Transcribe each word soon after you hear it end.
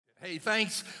Hey,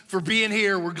 thanks for being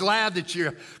here. We're glad that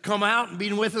you come out and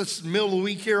being with us in the middle of the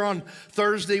week here on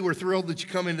Thursday. We're thrilled that you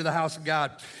come into the house of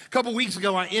God. A couple weeks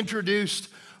ago, I introduced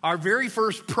our very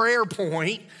first prayer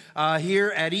point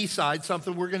here at Eastside,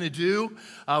 something we're going to do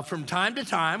from time to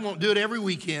time. Won't do it every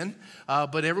weekend,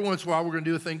 but every once in a while, we're going to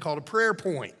do a thing called a prayer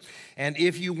point. And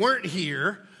if you weren't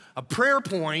here, a prayer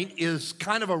point is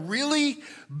kind of a really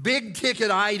big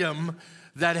ticket item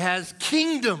that has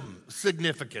kingdom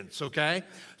significance, okay?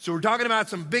 So we're talking about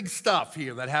some big stuff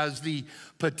here that has the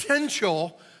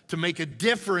potential to make a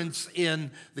difference in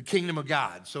the kingdom of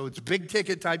God. So it's big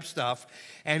ticket type stuff,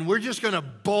 and we're just gonna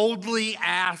boldly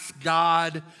ask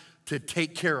God to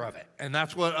take care of it. And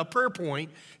that's what a prayer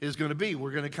point is gonna be.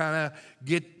 We're gonna kind of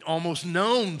get almost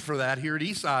known for that here at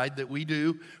Eastside, that we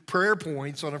do prayer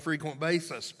points on a frequent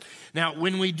basis. Now,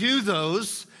 when we do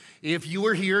those, if you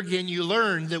were here, again, you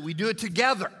learned that we do it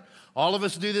together. All of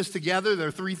us do this together. There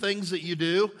are three things that you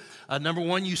do. Number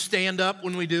one, you stand up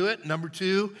when we do it. Number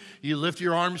two, you lift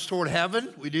your arms toward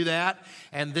heaven. We do that.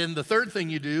 And then the third thing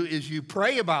you do is you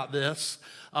pray about this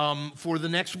for the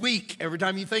next week. Every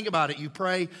time you think about it, you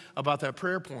pray about that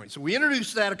prayer point. So we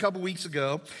introduced that a couple weeks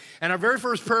ago. And our very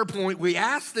first prayer point, we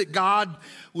asked that God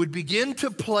would begin to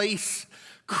place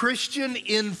Christian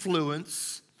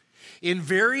influence in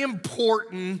very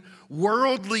important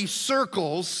worldly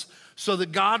circles so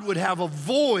that God would have a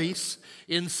voice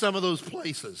in some of those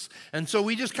places. And so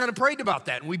we just kind of prayed about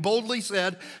that. And we boldly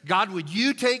said, God, would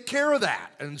you take care of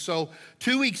that? And so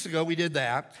 2 weeks ago we did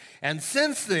that. And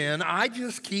since then, I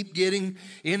just keep getting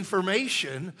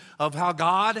information of how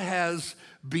God has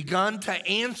begun to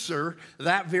answer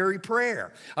that very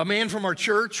prayer. A man from our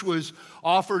church was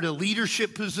offered a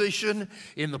leadership position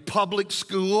in the public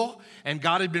school, and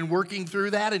God had been working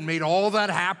through that and made all that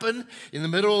happen in the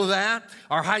middle of that.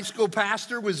 Our high school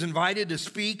pastor was invited to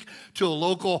speak to a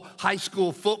local high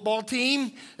school football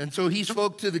team, and so he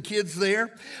spoke to the kids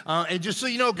there. And just so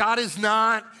you know, God is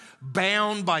not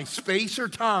bound by space or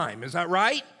time. Is that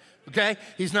right? Okay,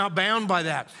 he's not bound by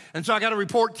that. And so I got a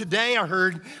report today I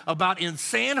heard about in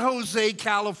San Jose,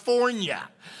 California.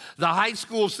 The high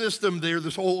school system there,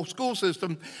 this whole school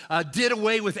system, did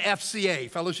away with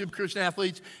FCA, Fellowship of Christian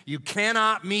Athletes. You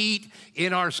cannot meet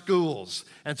in our schools.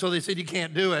 And so they said you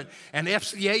can't do it. And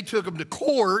FCA took them to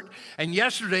court. And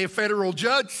yesterday, a federal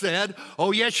judge said,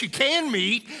 oh, yes, you can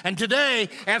meet. And today,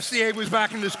 FCA was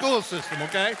back in the school system,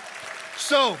 okay?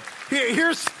 So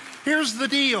here's the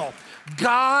deal.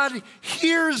 God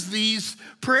hears these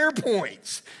prayer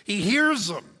points. He hears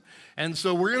them. And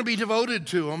so we're going to be devoted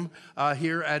to them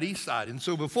here at Eastside. And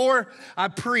so before I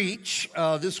preach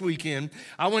this weekend,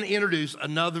 I want to introduce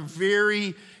another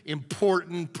very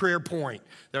important prayer point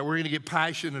that we're going to get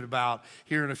passionate about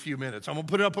here in a few minutes. I'm going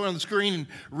to put it up on the screen and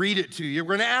read it to you.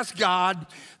 We're going to ask God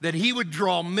that he would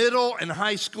draw middle and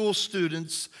high school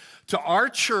students to our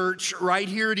church right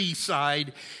here at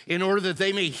Eastside in order that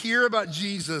they may hear about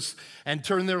Jesus and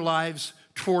turn their lives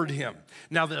toward him.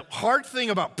 Now, the hard thing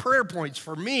about prayer points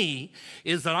for me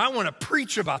is that I want to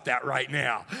preach about that right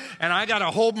now. And I got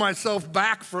to hold myself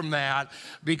back from that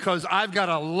because I've got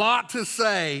a lot to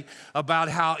say about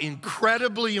how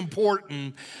incredibly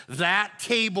important that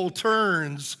table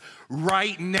turns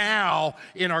right now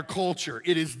in our culture.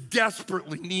 It is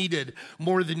desperately needed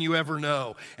more than you ever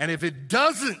know. And if it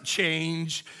doesn't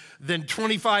change, then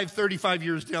 25, 35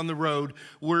 years down the road,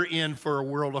 we're in for a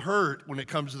world of hurt when it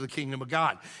comes to the kingdom of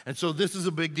God. And so this is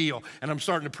a big deal, and I'm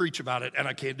starting to preach about it, and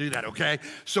I can't do that, okay?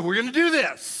 So we're going to do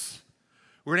this.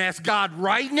 We're going to ask God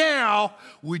right now,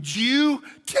 would you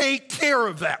take care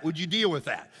of that? Would you deal with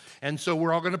that? And so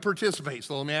we're all going to participate.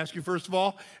 So let me ask you, first of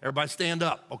all, everybody stand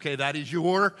up. Okay, that is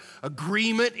your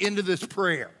agreement into this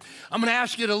prayer. I'm going to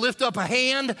ask you to lift up a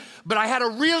hand, but I had a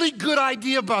really good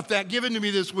idea about that given to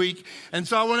me this week, and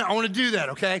so I want to do that,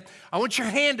 okay? I want your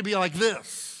hand to be like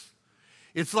this.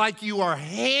 It's like you are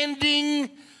handing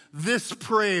this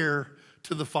prayer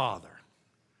to the Father.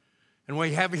 And when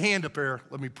you have your hand up there,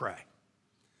 let me pray.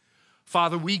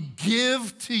 Father, we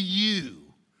give to you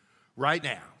right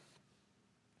now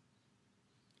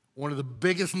one of the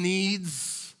biggest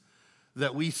needs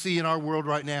that we see in our world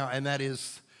right now, and that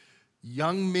is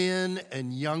young men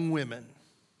and young women,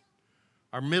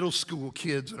 our middle school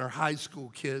kids and our high school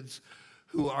kids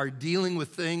who are dealing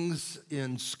with things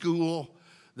in school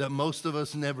that most of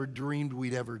us never dreamed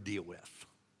we'd ever deal with.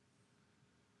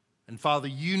 And Father,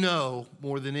 you know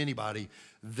more than anybody,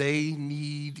 they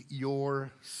need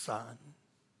your Son.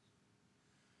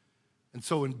 And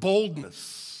so in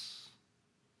boldness,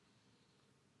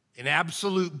 in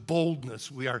absolute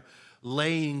boldness, we are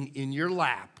laying in your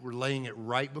lap. We're laying it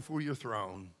right before your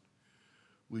throne.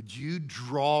 would you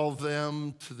draw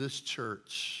them to this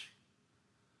church,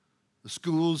 the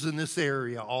schools in this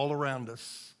area all around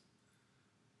us?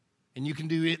 And you can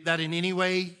do that in any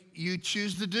way you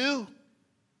choose to do.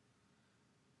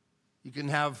 You can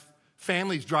have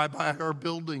families drive by our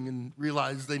building and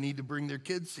realize they need to bring their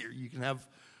kids here. You can have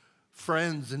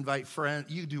friends invite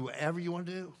friends. You do whatever you want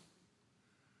to do.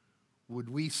 Would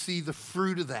we see the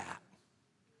fruit of that?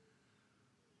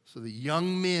 So that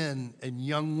young men and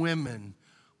young women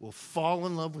will fall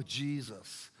in love with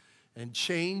Jesus and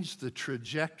change the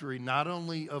trajectory not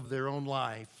only of their own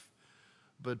life,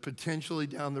 but potentially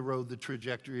down the road, the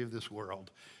trajectory of this world.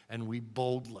 And we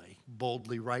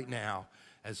boldly right now,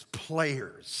 as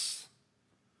players,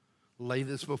 lay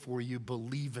this before you,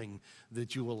 believing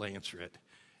that you will answer it.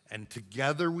 And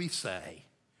together we say,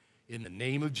 in the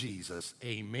name of Jesus,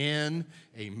 amen,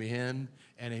 amen,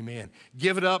 and amen.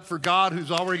 Give it up for God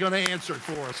who's already going to answer it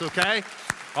for us, okay?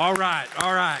 All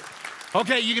right.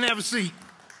 Okay, you can have a seat.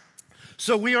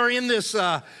 So we are in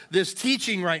this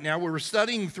teaching right now where we're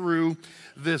studying through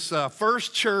this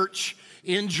first church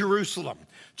in Jerusalem,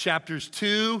 chapters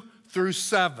 2 through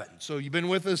 7. So you've been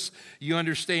with us, you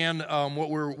understand what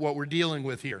we're dealing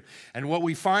with here. And what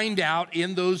we find out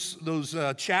in those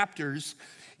chapters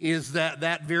is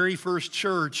that very first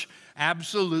church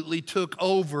absolutely took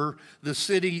over the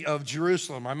city of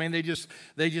Jerusalem. I mean, they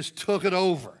just took it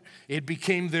over. It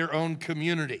became their own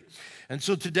community. And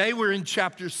so today we're in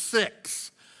chapter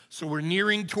 6. So we're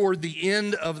nearing toward the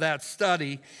end of that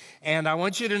study. And I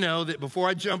want you to know that before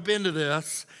I jump into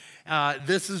this,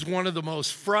 this is one of the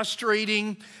most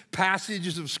frustrating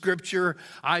passages of Scripture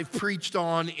I've preached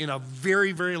on in a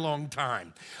very, very long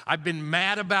time. I've been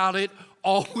mad about it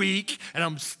all week, and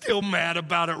I'm still mad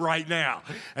about it right now.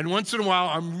 And once in a while,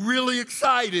 I'm really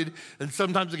excited, and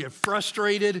sometimes I get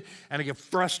frustrated, and I get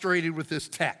frustrated with this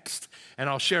text. And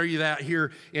I'll share you that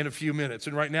here in a few minutes.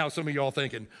 And right now, some of y'all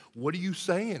thinking, what are you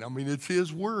saying? I mean, it's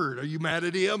his word. Are you mad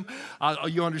at him?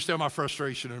 You'll understand my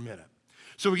frustration in a minute.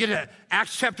 So we get to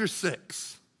Acts chapter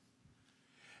 6.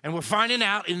 And we're finding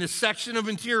out in this section of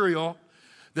material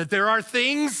that there are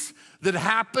things that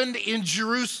happened in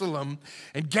Jerusalem.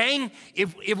 And gang,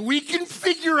 if we can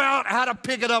figure out how to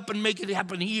pick it up and make it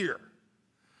happen here,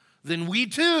 then we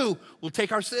too will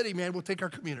take our city, man. We'll take our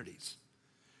communities.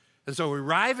 And so we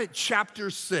arrive at chapter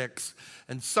 6,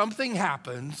 and something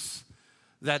happens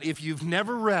that if you've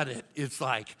never read it, it's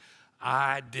like,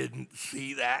 I didn't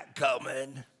see that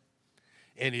coming.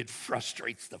 And it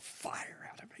frustrates the fire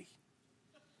out of me.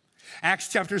 Acts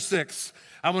chapter 6,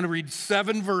 I'm going to read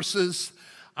 7 verses.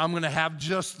 I'm going to have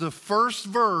just the first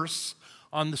verse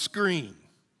on the screen.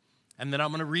 And then I'm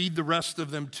going to read the rest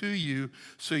of them to you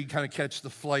so you kind of catch the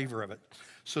flavor of it.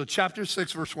 So chapter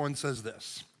 6, verse 1 says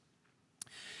this.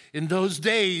 In those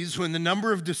days when the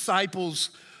number of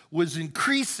disciples was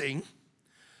increasing,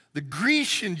 the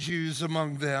Grecian Jews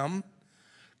among them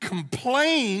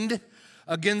complained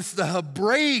against the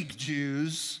Hebraic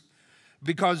Jews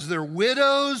because their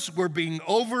widows were being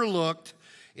overlooked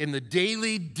in the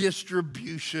daily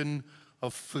distribution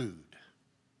of food.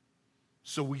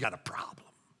 So we got a problem.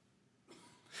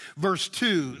 Verse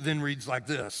 2 then reads like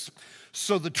this.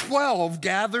 So the 12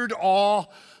 gathered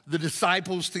all the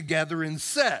disciples together and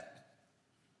said,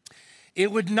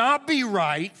 it would not be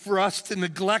right for us to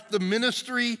neglect the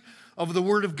ministry of the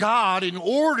word of God in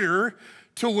order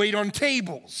to wait on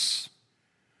tables.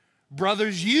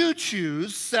 Brothers, you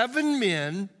choose 7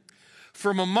 men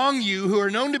from among you who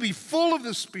are known to be full of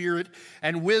the Spirit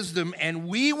and wisdom, and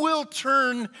we will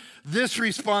turn this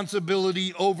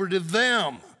responsibility over to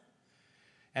them.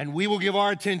 And we will give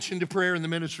our attention to prayer and the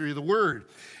ministry of the word.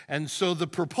 And so the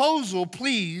proposal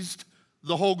pleased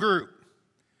the whole group.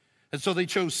 And so they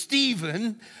chose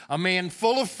Stephen, a man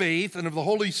full of faith and of the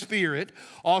Holy Spirit,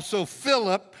 also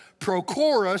Philip,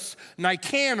 Prochorus,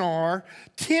 Nicanor,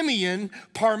 Timian,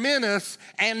 Parmenas,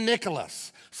 and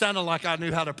Nicholas. Sounded like I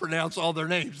knew how to pronounce all their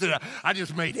names. I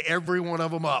just made every one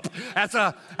of them up. That's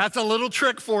a little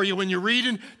trick for you when you're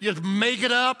reading. You just make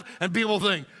it up, and people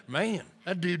think, man,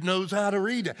 that dude knows how to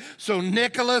read it. So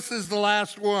Nicholas is the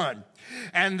last one.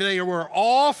 And they were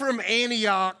all from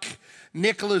Antioch.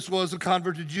 Nicholas was a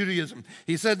convert to Judaism.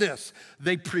 He said this,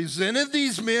 they presented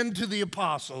these men to the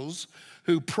apostles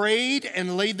who prayed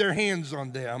and laid their hands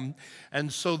on them,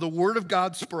 and so the word of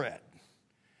God spread.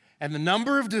 And the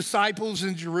number of disciples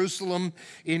in Jerusalem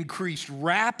increased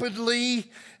rapidly,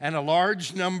 and a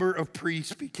large number of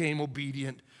priests became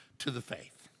obedient to the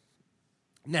faith.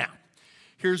 Now,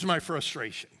 here's my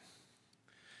frustration.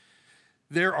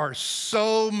 There are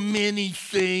so many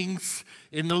things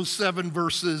in those 7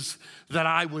 verses that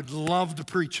I would love to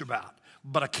preach about,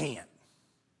 but I can't.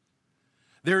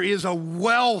 There is a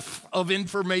wealth of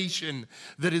information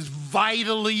that is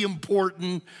vitally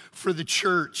important for the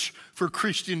church, for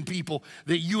Christian people,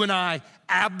 that you and I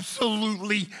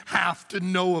absolutely have to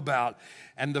know about.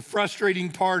 And the frustrating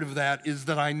part of that is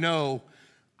that I know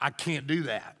I can't do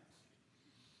that.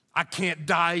 I can't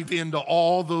dive into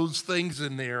all those things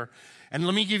in there. And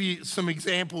let me give you some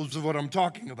examples of what I'm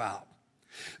talking about.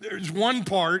 There's one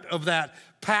part of that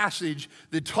passage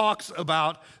that talks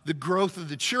about the growth of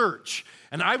the church.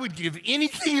 And I would give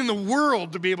anything in the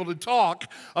world to be able to talk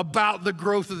about the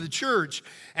growth of the church.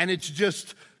 And it's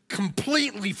just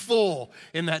completely full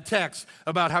in that text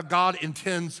about how God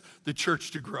intends the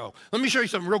church to grow. Let me show you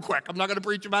something real quick. I'm not going to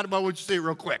preach about it, but I want you to see it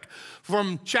real quick.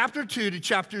 From chapter 2 to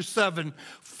chapter 7,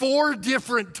 4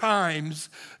 different times,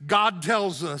 God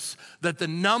tells us that the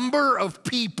number of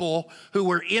people who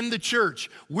were in the church,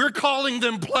 we're calling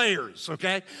them players,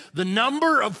 okay? The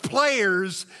number of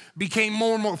players became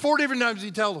more and more. 4 different times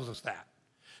he tells us that.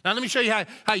 Now, let me show you how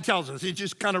he tells us. It's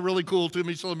just kind of really cool to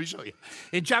me, so let me show you.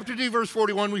 In chapter 2, verse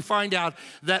 41, we find out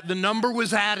that the number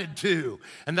was added to,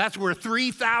 and that's where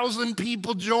 3,000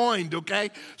 people joined,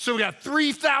 okay? So we got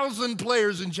 3,000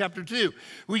 players in chapter 2.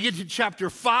 We get to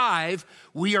chapter 5,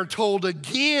 we are told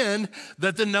again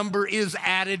that the number is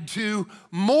added to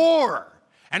more.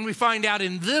 And we find out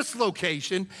in this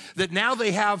location that now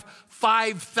they have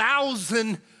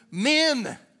 5,000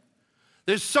 men.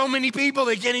 There's so many people,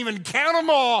 they can't even count them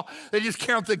all. They just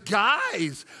count the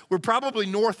guys. We're probably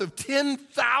north of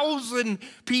 10,000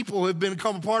 people have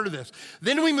become a part of this.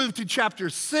 Then we move to chapter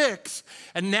 6,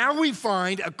 and now we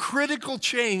find a critical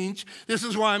change. This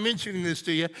is why I'm mentioning this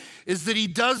to you, is that he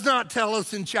does not tell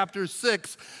us in chapter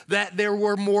 6 that there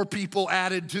were more people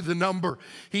added to the number.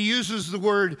 He uses the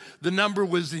word, the number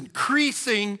was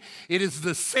increasing. It is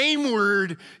the same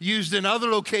word used in other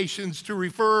locations to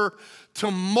refer to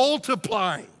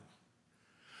multiplying.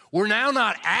 We're now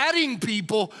not adding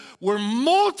people, we're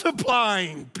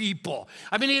multiplying people.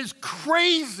 I mean, it is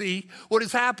crazy what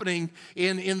is happening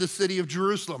in the city of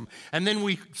Jerusalem. And then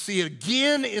we see it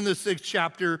again in the 6th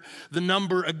chapter. The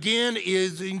number again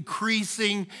is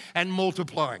increasing and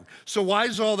multiplying. So why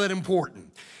is all that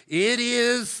important? It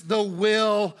is the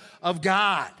will of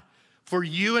God for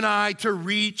you and I to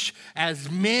reach as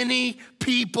many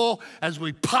people as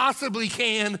we possibly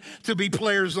can to be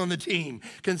players on the team.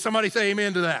 Can somebody say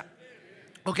amen to that?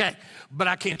 Okay, but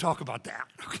I can't talk about that,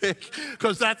 okay?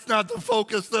 Because that's not the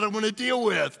focus that I'm going to deal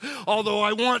with, although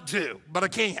I want to, but I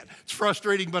can't. It's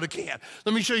frustrating, but I can't.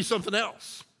 Let me show you something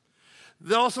else.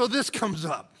 Also, this comes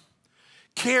up.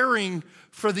 Caring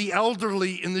for the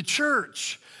elderly in the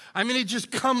church. I mean, it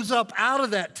just comes up out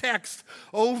of that text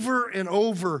over and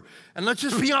over. And let's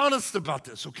just be honest about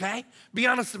this, okay? Be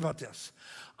honest about this.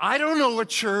 I don't know a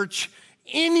church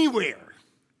anywhere.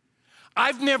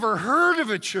 I've never heard of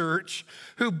a church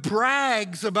who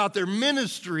brags about their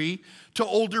ministry to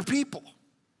older people.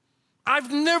 I've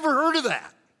never heard of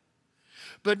that.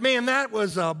 But man, that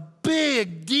was a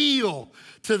big deal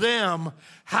to them,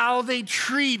 how they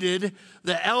treated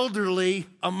the elderly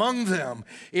among them.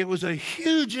 It was a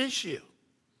huge issue.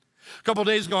 A couple of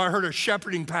days ago, I heard a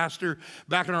shepherding pastor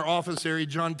back in our office area,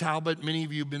 John Talbot. Many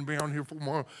of you have been around here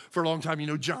for a long time. You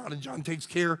know John, and John takes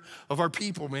care of our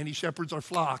people, man. He shepherds our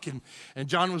flock. And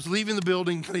John was leaving the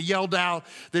building, kind of yelled out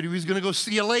that he was going to go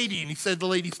see a lady, and he said the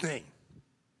lady's name.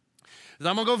 He said,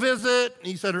 I'm going to go visit, and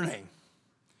he said her name.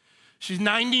 She's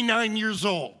 99 years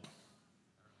old.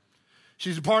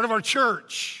 She's a part of our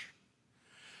church.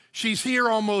 She's here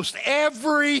almost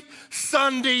every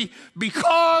Sunday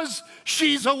because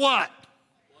she's a what?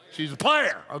 She's a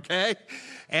player, okay?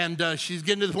 And she's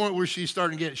getting to the point where she's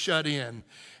starting to get shut in.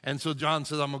 And so John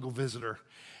says, I'm going to go visit her.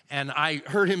 And I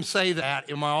heard him say that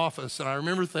in my office, and I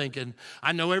remember thinking,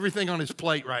 I know everything on his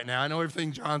plate right now. I know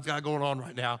everything John's got going on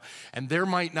right now, and there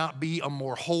might not be a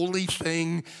more holy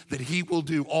thing that he will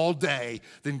do all day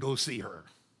than go see her.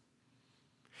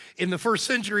 In the first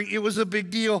century, it was a big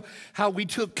deal how we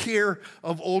took care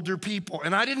of older people.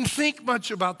 And I didn't think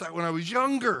much about that when I was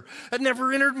younger. It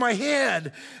never entered my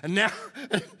head. And now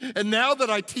that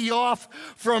I tee off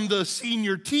from the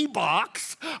senior tee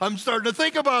box, I'm starting to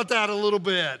think about that a little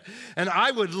bit. And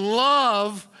I would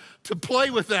love to play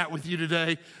with that with you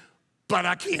today, but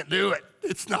I can't do it.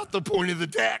 It's not the point of the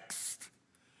text.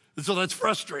 And so that's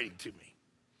frustrating to me.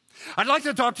 I'd like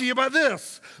to talk to you about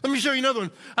this. Let me show you another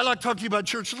one. I'd like to talk to you about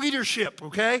church leadership,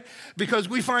 okay? Because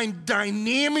we find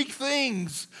dynamic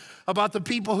things about the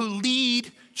people who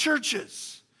lead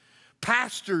churches.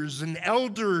 pastors and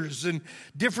elders and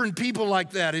different people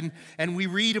like that. And we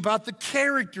read about the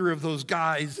character of those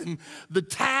guys and the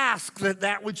task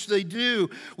that which they do.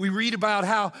 We read about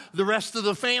how the rest of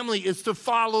the family is to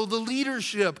follow the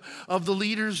leadership of the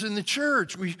leaders in the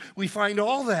church. We find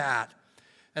all that.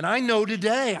 And I know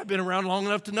today, I've been around long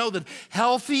enough to know that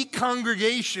healthy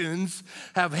congregations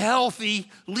have healthy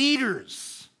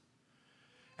leaders.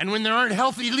 And when there aren't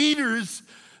healthy leaders,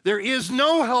 there is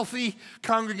no healthy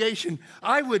congregation.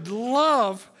 I would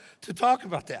love to talk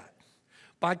about that,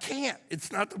 but I can't.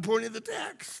 It's not the point of the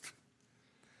text.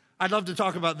 I'd love to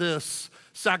talk about this,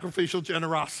 sacrificial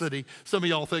generosity. Some of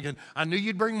y'all thinking, I knew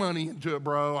you'd bring money into it,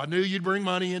 bro. I knew you'd bring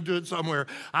money into it somewhere.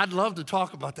 I'd love to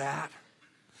talk about that.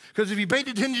 Because if you paid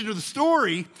attention to the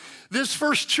story, this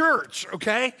first church,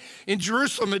 okay, in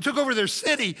Jerusalem that took over their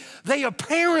city, they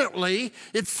apparently,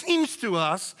 it seems to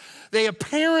us, they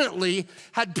apparently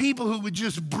had people who would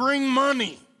just bring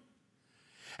money.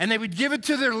 And they would give it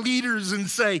to their leaders and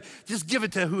say, just give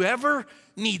it to whoever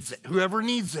needs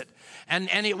it,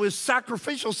 And it was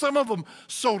sacrificial. Some of them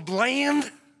sold land.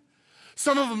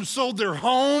 Some of them sold their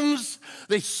homes.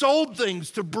 They sold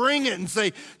things to bring it and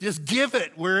say, just give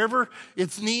it wherever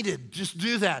it's needed. Just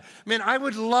do that. Man, I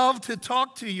would love to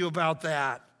talk to you about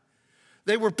that.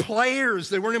 They were players.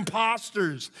 They weren't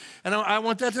imposters. And I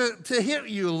want that to hit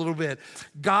you a little bit.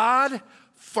 God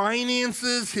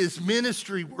finances his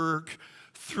ministry work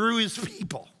through his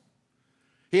people.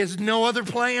 He has no other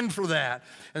plan for that.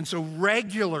 And so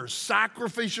regular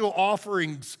sacrificial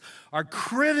offerings are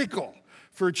critical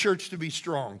for a church to be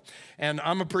strong. And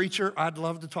I'm a preacher. I'd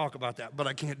love to talk about that, but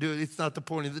I can't do it. It's not the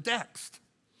point of the text.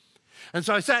 And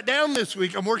so I sat down this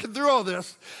week. I'm working through all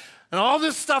this, and all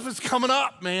this stuff is coming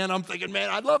up, man. I'm thinking, man,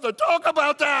 I'd love to talk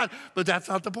about that, but that's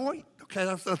not the point. Okay,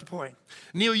 that's not the point.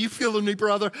 Neil, you feeling me,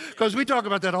 brother? Because we talk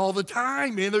about that all the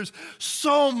time, man. There's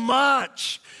so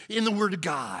much in the Word of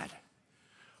God.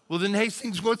 Well, then,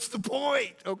 Hastings, what's the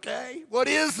point, okay? What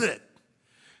is it?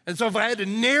 And so if I had to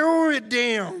narrow it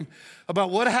down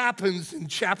about what happens in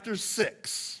chapter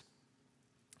 6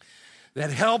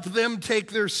 that helped them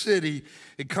take their city,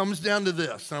 it comes down to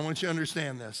this, and I want you to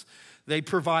understand this. They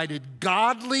provided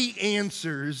godly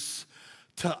answers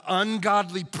to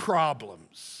ungodly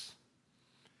problems.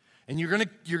 And you're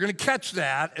gonna catch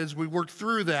that as we work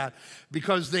through that,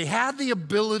 because they had the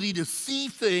ability to see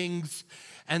things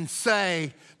and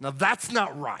say, now that's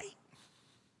not right.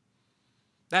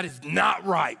 That is not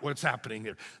right what's happening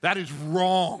there. That is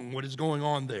wrong what is going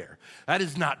on there. That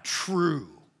is not true.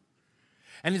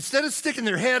 And instead of sticking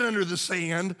their head under the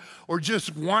sand or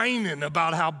just whining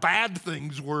about how bad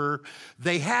things were,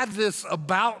 they had this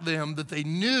about them that they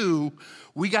knew,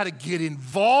 we got to get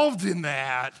involved in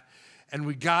that and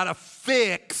we got to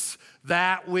fix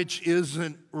that which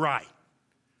isn't right.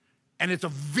 And it's a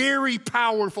very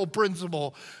powerful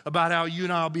principle about how you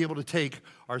and I will be able to take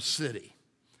our city.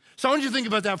 So I want you to think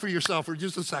about that for yourself for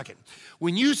just a second.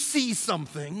 When you see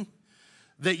something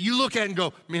that you look at and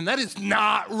go, man, that is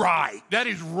not right. That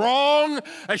is wrong.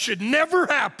 That should never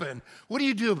happen. What do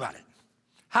you do about it?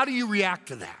 How do you react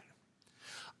to that?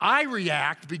 I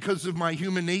react because of my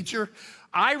human nature.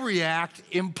 I react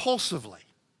impulsively.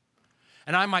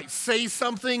 And I might say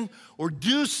something or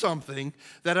do something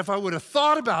that if I would have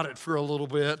thought about it for a little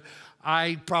bit,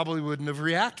 I probably wouldn't have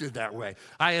reacted that way.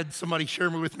 I had somebody share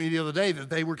with me the other day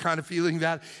that they were kind of feeling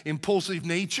that impulsive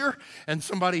nature, and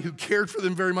somebody who cared for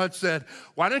them very much said,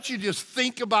 why don't you just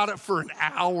think about it for an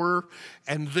hour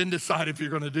and then decide if you're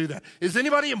going to do that? Is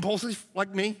anybody impulsive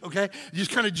like me, okay? You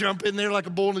just kind of jump in there like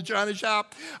a bull in a china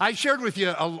shop. I shared with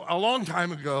you a long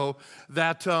time ago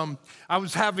that I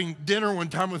was having dinner one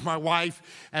time with my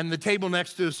wife, and the table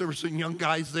next to us, there were some young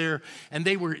guys there, and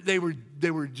they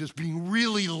were just being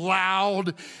really loud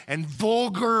and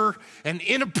vulgar and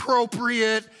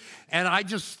inappropriate, and I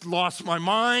just lost my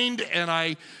mind, and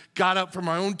I got up from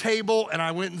my own table, and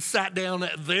I went and sat down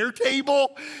at their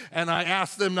table, and I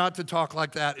asked them not to talk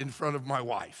like that in front of my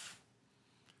wife.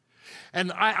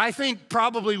 And I think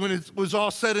probably when it was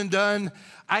all said and done,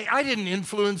 I didn't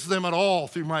influence them at all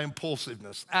through my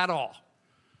impulsiveness, at all.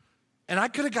 And I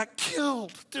could have got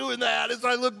killed doing that as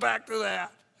I look back to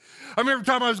that. I remember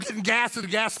the time I was getting gas at a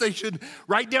gas station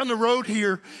right down the road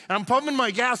here, and I'm pumping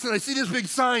my gas, and I see this big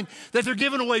sign that they're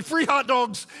giving away free hot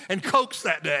dogs and Cokes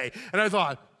that day. And I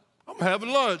thought, I'm having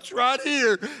lunch right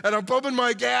here, and I'm pumping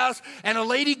my gas, and a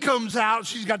lady comes out.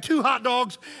 She's got 2 hot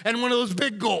dogs and one of those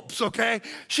big gulps, okay?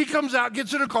 She comes out,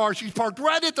 gets in her car. She's parked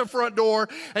right at the front door,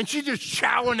 and she's just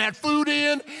chowing that food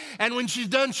in, and when she's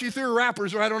done, she threw her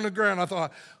wrappers right on the ground. I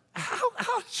thought,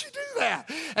 how did she do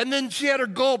that? And then she had her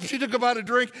gulp. She took about a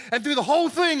drink and threw the whole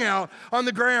thing out on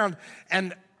the ground.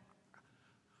 And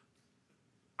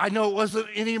I know it wasn't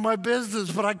any of my business,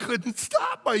 but I couldn't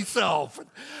stop myself.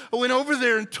 I went over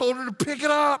there and told her to pick it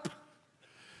up.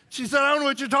 She said, I don't know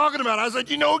what you're talking about. I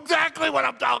said, you know exactly what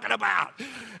I'm talking about.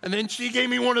 And then she gave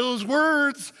me one of those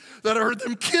words that I heard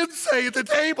them kids say at the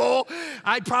table.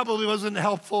 I probably wasn't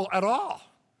helpful at all.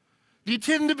 Do you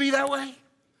tend to be that way?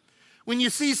 When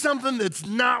you see something that's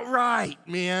not right,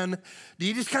 man, do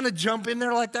you just kind of jump in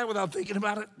there like that without thinking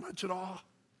about it much at all?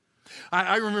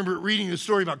 I remember reading a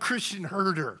story about Christian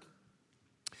Herter.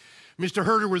 Mr.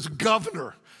 Herter was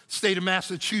governor, state of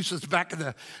Massachusetts, back in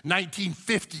the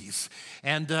 1950s.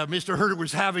 And Mr. Herter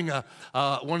was having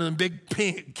one of the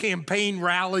big campaign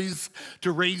rallies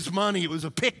to raise money. It was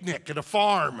a picnic at a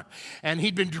farm. And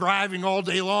he'd been driving all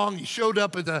day long. He showed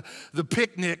up at the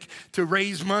picnic to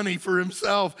raise money for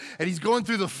himself. And he's going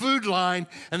through the food line,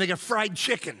 and they got fried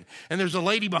chicken. And there's a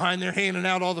lady behind there handing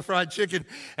out all the fried chicken.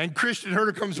 And Christian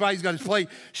Herter comes by. He's got his plate.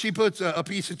 She puts a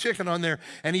piece of chicken on there.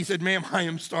 And he said, ma'am, I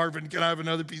am starving. Can I have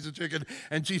another piece of chicken?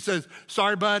 And she says,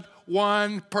 sorry, bud,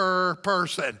 one per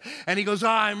person. And he goes,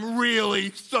 I'm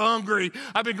really hungry.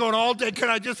 I've been going all day. Can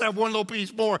I just have one little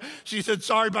piece more? She said,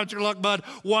 sorry about your luck, bud,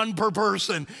 one per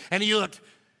person. And he looked,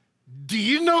 do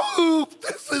you know who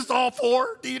this is all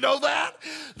for? Do you know that?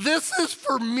 This is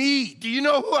for me. Do you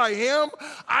know who I am?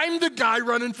 I'm the guy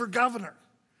running for governor.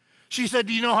 She said,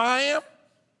 do you know who I am?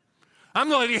 I'm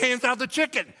the lady who hands out the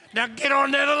chicken. Now get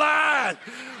on that line.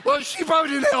 Well, she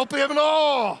probably didn't help him at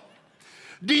all.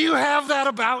 Do you have that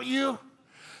about you?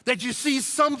 That you see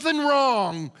something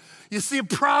wrong, you see a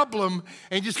problem,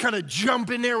 and just kind of jump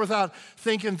in there without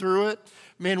thinking through it?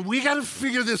 Man, we got to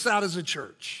figure this out as a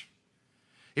church.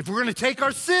 If we're going to take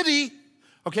our city,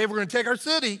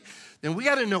 then we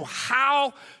got to know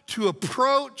how to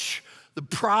approach the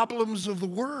problems of the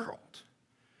world.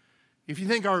 If you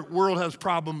think our world has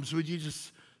problems, would you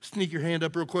just sneak your hand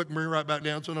up real quick and bring it right back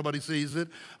down so nobody sees it?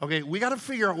 Okay, we got to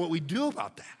figure out what we do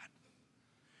about that.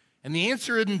 And the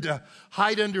answer isn't to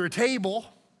hide under a table.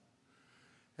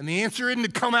 And the answer isn't to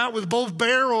come out with both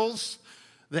barrels.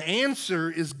 The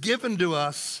answer is given to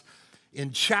us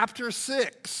in chapter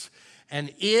 6.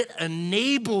 And it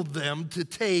enabled them to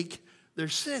take their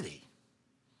city.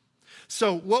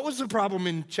 So what was the problem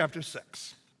in chapter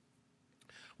 6?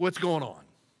 What's going on?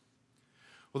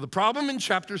 Well, the problem in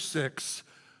chapter 6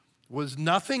 was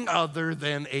nothing other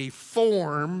than a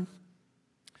form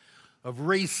of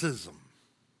racism.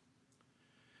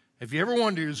 If you ever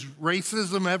wonder, is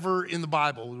racism ever in the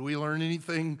Bible? Did we learn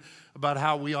anything about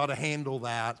how we ought to handle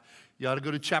that? You ought to go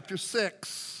to chapter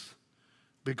 6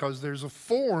 because there's a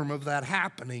form of that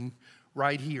happening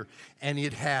right here. And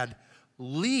it had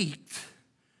leaked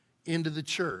into the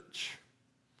church.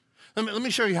 Let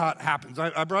me show you how it happens.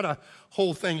 I brought a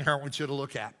whole thing here I want you to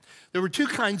look at. There were two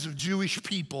kinds of Jewish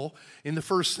people in the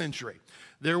first century.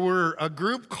 There were a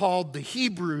group called the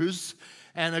Hebrews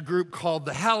and a group called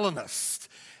the Hellenists.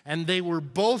 And they were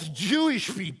both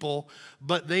Jewish people,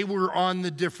 but they were on the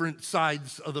different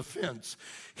sides of the fence.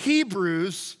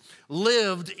 Hebrews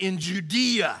lived in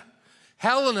Judea.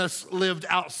 Hellenists lived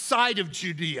outside of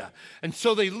Judea. And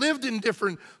so they lived in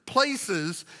different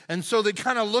places, and so they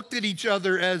kind of looked at each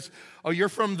other as, oh, you're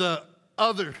from the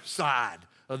other side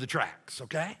of the tracks,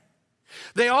 okay?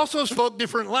 They also spoke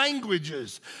different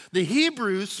languages. The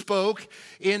Hebrews spoke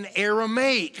in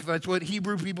Aramaic. That's what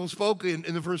Hebrew people spoke in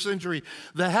the first century.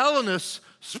 The Hellenists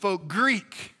spoke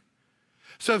Greek.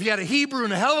 So if you had a Hebrew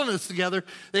and a Hellenist together,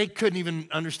 they couldn't even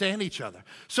understand each other.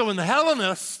 So when the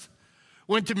Hellenists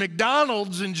went to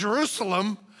McDonald's in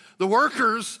Jerusalem, the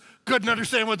workers couldn't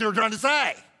understand what they were trying to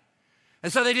say.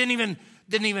 And so they didn't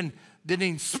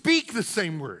even speak the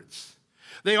same words.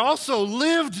 They also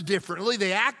lived differently.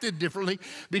 They acted differently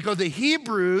because the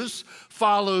Hebrews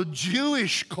followed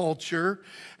Jewish culture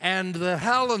and the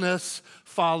Hellenists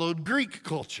followed Greek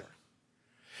culture.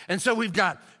 And so we've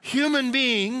got human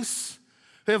beings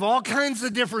who have all kinds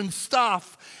of different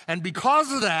stuff, and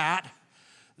because of that,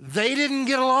 they didn't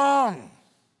get along.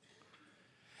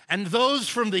 And those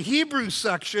from the Hebrew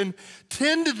section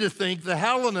tended to think the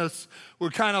Hellenists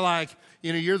were kind of like,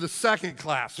 you know, you're the second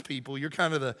class people. You're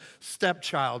kind of the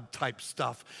stepchild type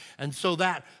stuff. And so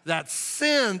that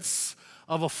sense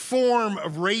of a form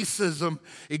of racism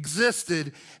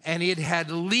existed, and it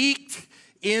had leaked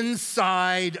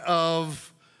inside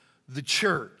of the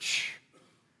church.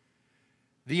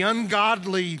 The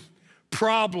ungodly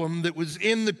problem that was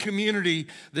in the community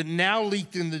that now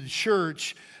leaked into the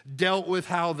church dealt with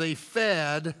how they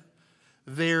fed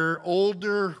their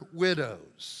older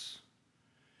widows.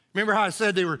 Remember how I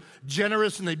said they were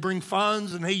generous and they'd bring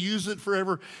funds and they use it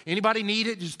forever? Anybody need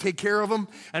it? Just take care of them.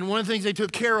 And one of the things they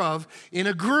took care of in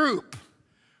a group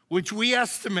which we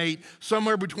estimate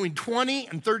somewhere between 20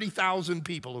 and 30,000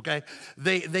 people, okay?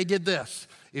 They did this.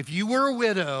 If you were a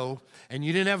widow and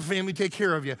you didn't have a family to take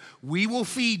care of you, we will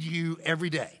feed you every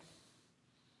day.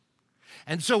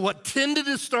 And so what tended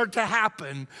to start to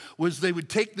happen was they would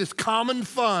take this common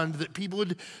fund that people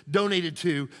had donated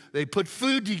to, they put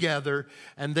food together,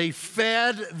 and they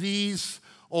fed these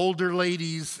older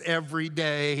ladies every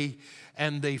day,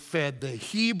 and they fed the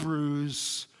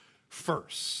Hebrews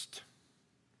first.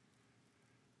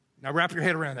 Now wrap your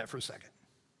head around that for a second.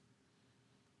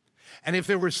 And if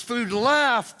there was food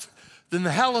left, then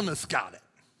the Hellenists got it.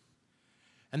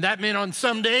 And that meant on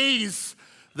some days,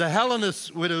 the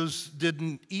Hellenist widows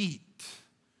didn't eat.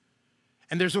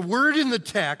 And there's a word in the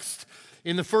text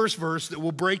in the first verse that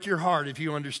will break your heart if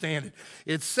you understand it.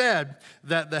 It said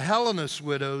that the Hellenist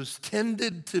widows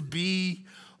tended to be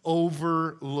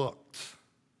overlooked.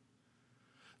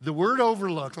 The word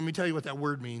overlooked, let me tell you what that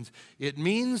word means. It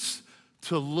means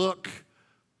to look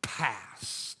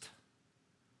past.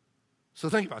 So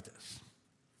think about this.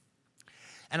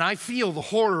 And I feel the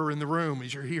horror in the room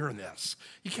as you're hearing this.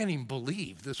 You can't even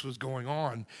believe this was going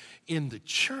on in the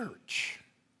church.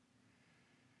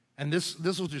 And this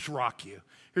will just rock you.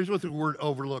 Here's what the word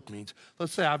overlook means.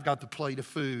 Let's say I've got the plate of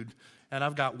food, and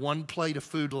I've got one plate of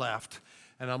food left,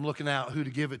 and I'm looking out who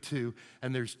to give it to,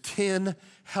 and there's 10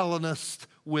 Hellenist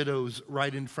widows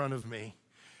right in front of me.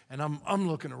 And I'm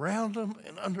looking around them,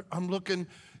 and I'm looking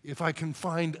if I can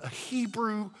find a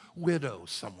Hebrew widow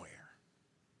somewhere.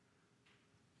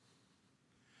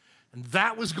 And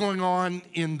that was going on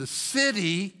in the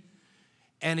city,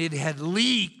 and it had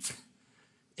leaked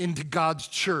into God's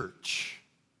church.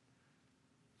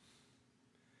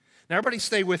 Now, everybody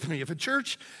stay with me. If a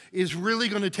church is really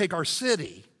going to take our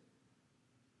city,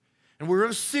 and we're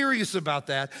real serious about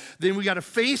that, then we got to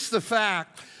face the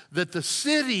fact that the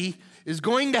city is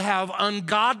going to have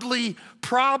ungodly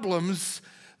problems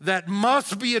that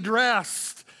must be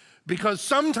addressed, because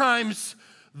sometimes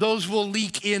those will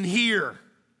leak in here.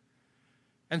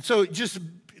 And so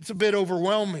it's a bit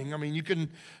overwhelming. I mean, you can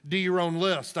do your own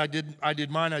list. I did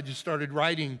mine. I just started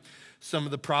writing some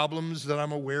of the problems that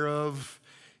I'm aware of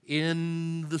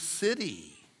in the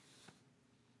city.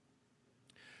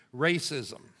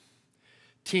 Racism,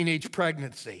 teenage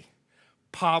pregnancy,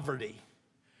 poverty,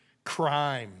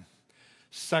 crime,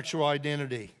 sexual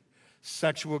identity,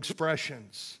 sexual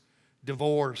expressions,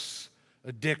 divorce,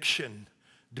 addiction,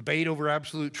 debate over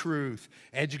absolute truth,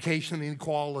 education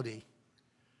inequality.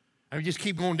 I mean, just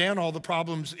keep going down all the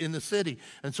problems in the city.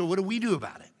 And so what do we do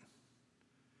about it?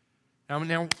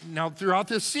 Now, throughout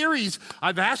this series,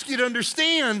 I've asked you to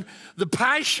understand the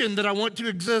passion that I want to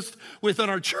exist within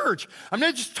our church. I'm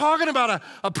not just talking about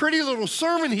a pretty little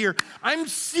sermon here. I'm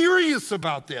serious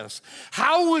about this.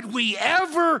 How would we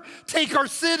ever take our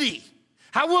city?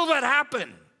 How will that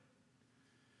happen?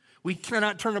 We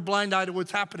cannot turn a blind eye to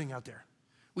what's happening out there.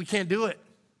 We can't do it.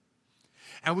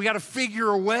 And we got to figure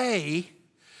a way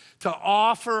to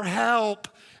offer help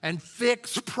and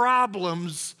fix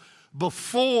problems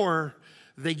before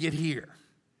they get here.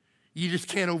 You just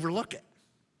can't overlook it.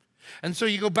 And so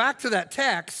you go back to that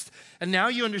text, and now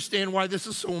you understand why this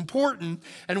is so important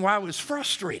and why I was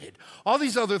frustrated. All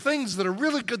these other things that are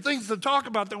really good things to talk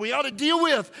about that we ought to deal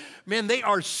with, man, they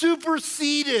are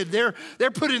superseded.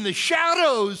 They're put in the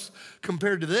shadows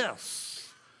compared to this.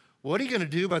 What are you going to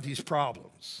do about these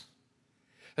problems?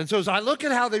 And so as I look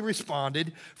at how they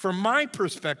responded, from my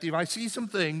perspective, I see some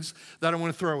things that I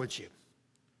want to throw at you.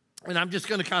 And I'm just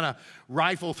going to kind of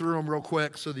rifle through them real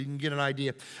quick so that you can get an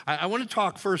idea. I want to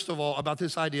talk, first of all, about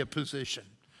this idea of position.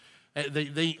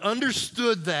 They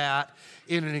understood that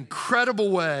in an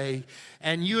incredible way,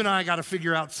 and you and I got to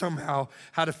figure out somehow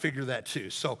how to figure that too.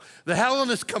 So the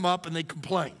Hellenists come up and they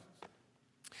complain.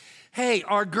 Hey,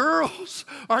 our girls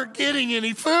aren't getting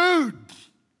any food.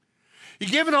 You're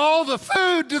giving all the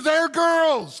food to their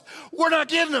girls. We're not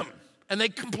getting them. And they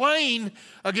complain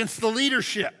against the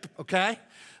leadership, okay?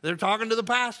 They're talking to the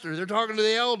pastor. They're talking to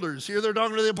the elders. Here they're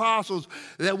talking to the apostles.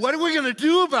 What are we going to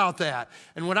do about that?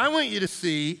 And what I want you to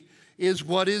see is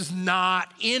what is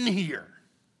not in here.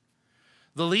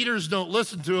 The leaders don't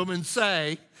listen to them and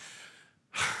say,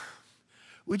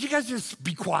 would you guys just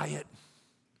be quiet?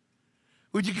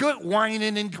 Would you quit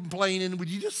whining and complaining? Would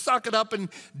you just suck it up and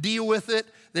deal with it?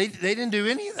 They didn't do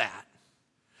any of that.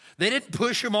 They didn't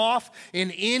push him off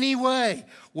in any way.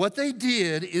 What they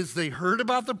did is they heard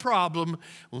about the problem,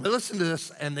 listen to this,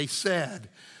 and they said,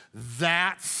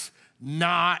 that's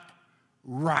not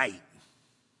right.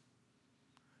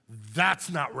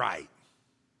 That's not right.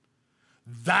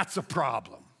 That's a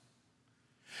problem.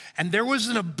 And there was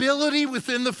an ability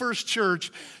within the first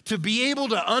church to be able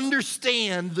to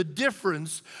understand the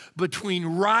difference between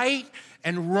right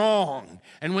and wrong.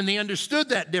 And when they understood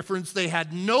that difference, they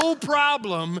had no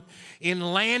problem in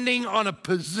landing on a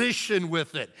position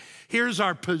with it. Here's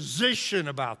our position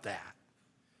about that.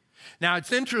 Now,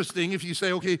 it's interesting if you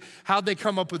say, okay, how'd they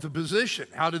come up with the position?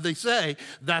 How did they say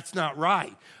that's not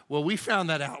right? Well, we found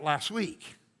that out last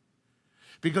week.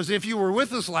 Because if you were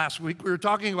with us last week, we were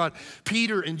talking about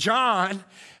Peter and John,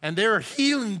 and they're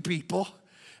healing people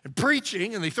and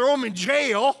preaching, and they throw them in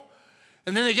jail,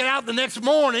 and then they get out the next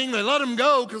morning, they let them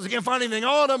go because they can't find anything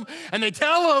on them, and they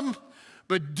tell them,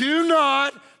 but do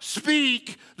not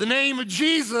speak the name of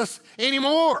Jesus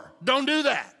anymore. Don't do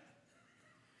that.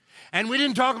 And we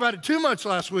didn't talk about it too much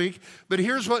last week, but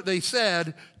here's what they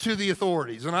said to the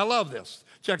authorities, and I love this.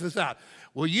 Check this out.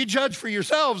 Well, you judge for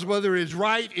yourselves whether it is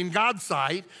right in God's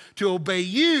sight to obey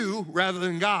you rather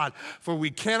than God, for we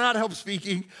cannot help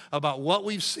speaking about what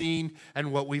we've seen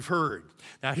and what we've heard.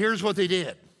 Now, here's what they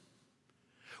did.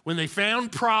 When they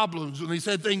found problems, when they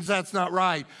said things that's not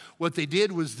right, what they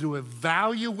did was to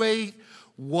evaluate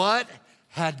what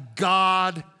had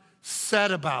God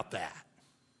said about that.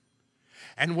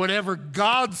 And whatever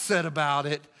God said about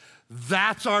it,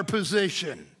 that's our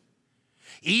position.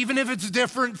 Even if it's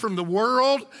different from the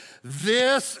world,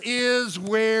 this is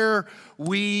where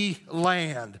we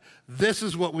land. This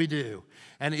is what we do.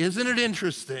 And isn't it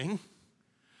interesting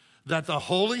that the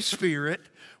Holy Spirit,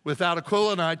 without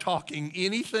Aquila and I talking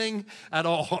anything at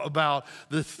all about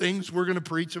the things we're going to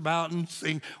preach about and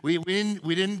sing, we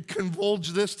didn't convulge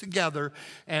this together.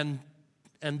 And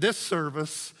this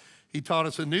service, he taught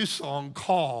us a new song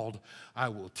called, I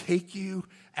Will Take You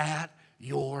at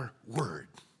Your Word.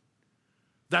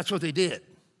 That's what they did.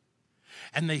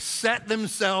 And they set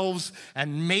themselves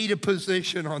and made a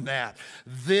position on that.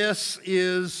 This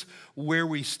is where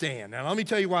we stand. Now, let me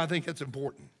tell you why I think that's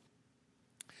important.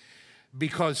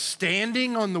 Because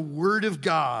standing on the Word of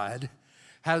God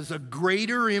has a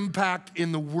greater impact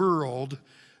in the world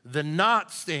than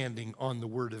not standing on the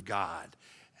Word of God.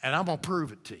 And I'm going to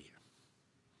prove it to you.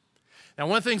 Now,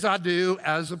 one of the things I do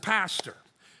as a pastor,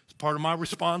 it's part of my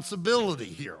responsibility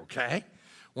here, okay?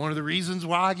 One of the reasons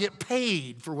why I get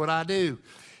paid for what I do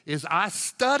is I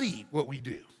study what we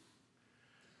do.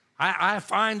 I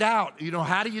find out,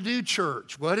 how do you do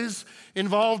church? What is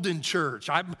involved in church?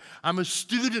 I'm a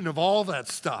student of all that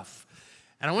stuff.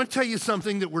 And I want to tell you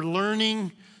something that we're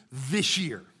learning this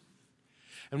year.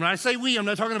 And when I say we, I'm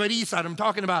not talking about Eastside. I'm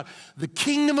talking about the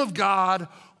kingdom of God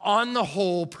on the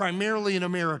whole, primarily in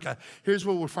America. Here's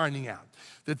what we're finding out.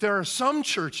 That there are some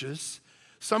churches,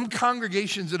 some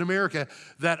congregations in America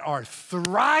that are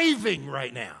thriving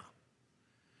right now.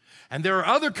 And there are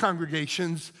other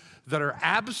congregations that are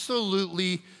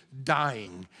absolutely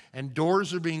dying, and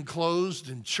doors are being closed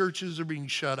and churches are being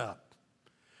shut up.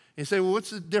 And you say, well,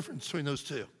 what's the difference between those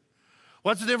two?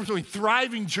 What's the difference between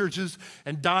thriving churches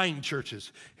and dying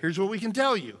churches? Here's what we can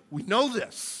tell you. We know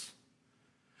this,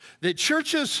 that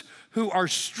churches who are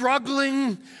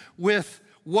struggling with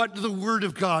what the Word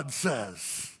of God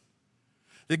says,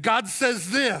 that God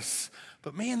says this,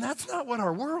 but man, that's not what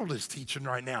our world is teaching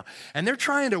right now. And they're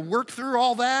trying to work through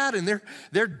all that, and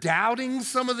they're doubting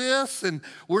some of this, and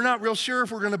we're not real sure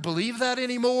if we're going to believe that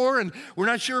anymore, and we're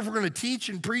not sure if we're going to teach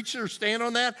and preach or stand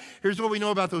on that. Here's what we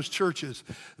know about those churches.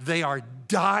 They are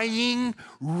dying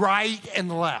right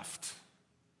and left.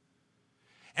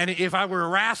 And if I were a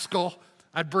rascal,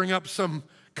 I'd bring up some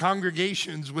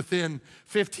congregations within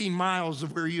 15 miles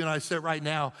of where you and I sit right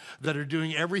now that are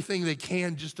doing everything they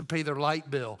can just to pay their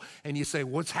light bill. And you say,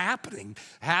 what's happening?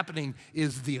 Happening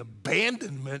is the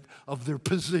abandonment of their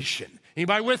position.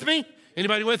 Anybody with me?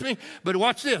 Anybody with me? But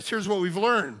watch this. Here's what we've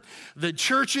learned. The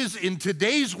churches in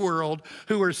today's world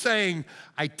who are saying,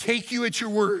 I take you at your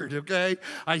word, okay?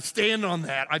 I stand on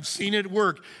that. I've seen it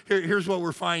work. Here's what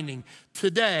we're finding.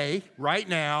 Today, right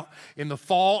now, in the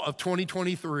fall of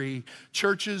 2023,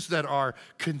 churches that are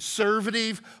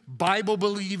conservative,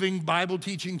 Bible-believing,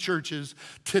 Bible-teaching churches,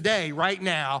 today, right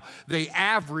now, they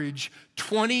average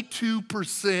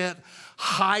 22%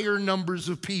 higher numbers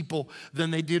of people than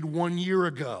they did 1 year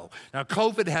ago. Now,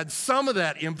 COVID had some of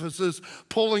that emphasis,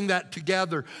 pulling that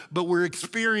together, but we're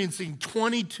experiencing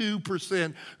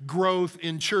 22% growth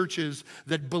in churches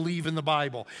that believe in the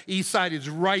Bible. Eastside is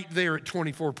right there at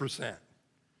 24%.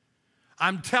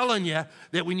 I'm telling you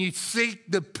that when you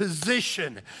seek the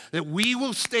position that we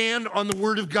will stand on the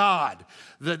Word of God,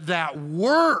 that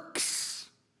works.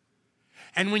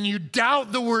 And when you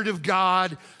doubt the Word of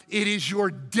God, it is your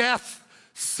death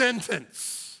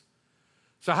sentence.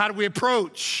 So how do we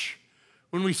approach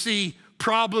when we see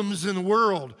problems in the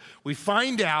world, we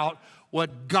find out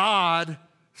what God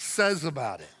says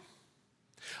about it.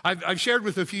 I've shared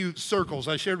with a few circles.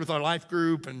 I shared with our life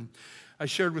group, and I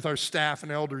shared with our staff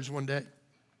and elders one day.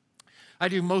 I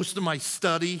do most of my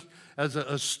study as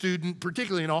a student,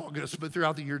 particularly in August, but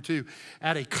throughout the year too,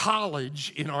 at a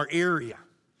college in our area.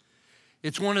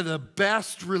 It's one of the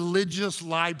best religious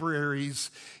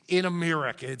libraries in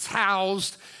America. It's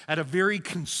housed at a very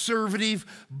conservative,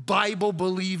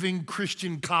 Bible-believing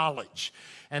Christian college.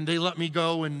 And they let me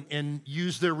go and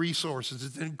use their resources.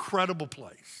 It's an incredible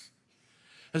place.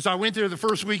 And so I went there the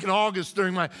first week in August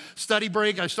during my study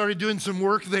break. I started doing some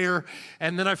work there,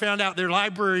 and then I found out their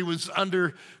library was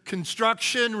under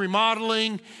construction,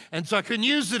 remodeling, and so I couldn't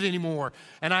use it anymore.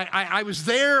 And I was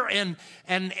there,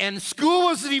 and school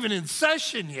wasn't even in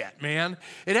session yet, man.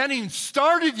 It hadn't even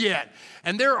started yet.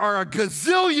 And there are a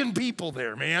gazillion people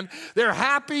there, man. They're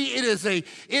happy. It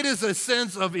is a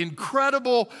sense of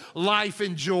incredible life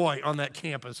and joy on that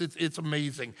campus. It's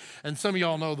amazing. And some of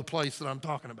y'all know the place that I'm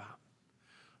talking about.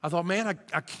 I thought, man,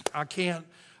 I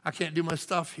can't do my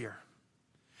stuff here.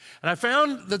 And I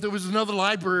found that there was another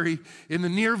library in the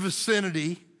near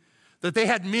vicinity that they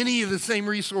had many of the same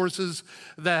resources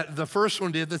that the first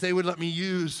one did that they would let me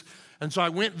use. And so I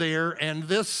went there, and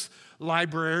this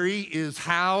library is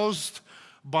housed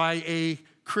by a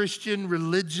Christian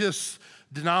religious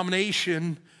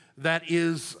denomination that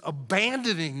is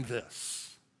abandoning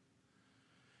this.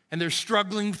 And they're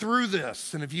struggling through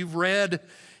this. And if you've read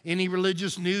any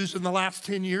religious news in the last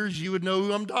 10 years, you would know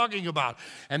who I'm talking about.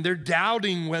 And they're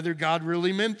doubting whether God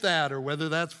really meant that or whether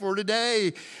that's for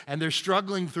today. And they're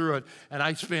struggling through it. And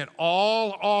I spent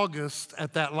all August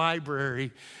at that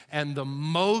library, and the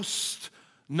most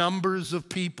numbers of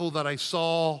people that I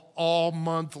saw all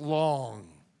month long,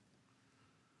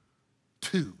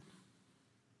 2.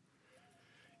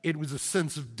 It was a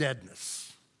sense of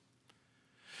deadness.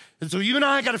 And so you and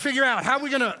I got to figure out how are we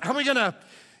gonna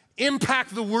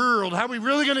impact the world? How are we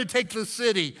really going to take the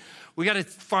city? We got to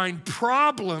find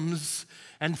problems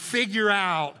and figure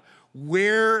out,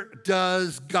 where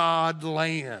does God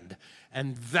land?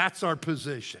 And that's our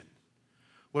position.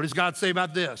 What does God say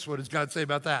about this? What does God say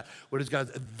about that?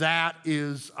 That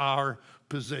is our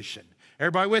position.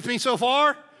 Everybody with me so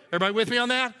far? Everybody with me on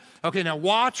that? Okay, now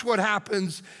watch what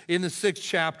happens in the 6th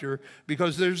chapter,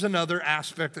 because there's another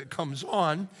aspect that comes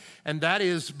on, and that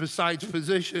is, besides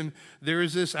position, there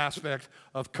is this aspect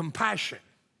of compassion.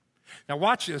 Now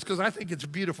watch this, because I think it's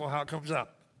beautiful how it comes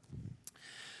up.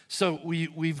 So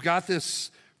we've got this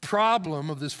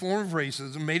problem of this form of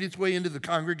racism made its way into the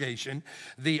congregation.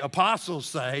 The apostles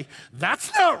say,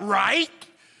 that's not right.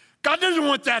 God doesn't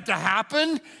want that to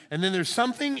happen. And then there's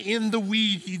something in the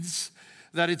weeds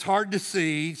that it's hard to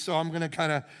see, so I'm going to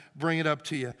kind of bring it up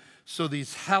to you. So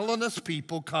these Hellenist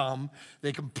people come,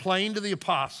 they complain to the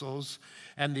apostles,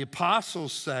 and the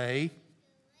apostles say,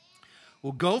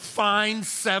 well, go find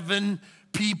 7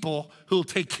 people who'll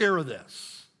take care of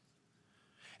this.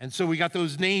 And so we got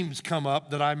those names come up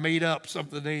that I made up, some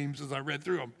of the names as I read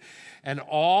through them. And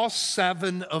all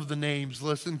 7 of the names,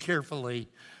 listen carefully,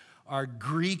 are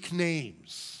Greek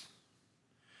names,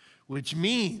 which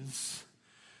means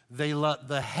they let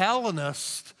the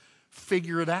Hellenists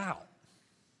figure it out.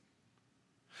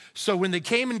 So when they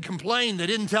came and complained, they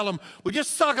didn't tell them, well,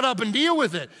 just suck it up and deal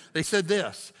with it. They said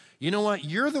this, you know what?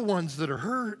 You're the ones that are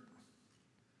hurt.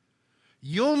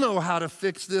 You'll know how to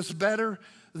fix this better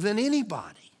than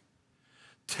anybody.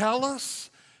 Tell us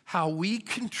how we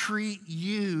can treat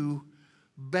you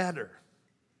better.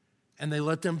 And they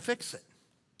let them fix it.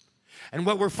 And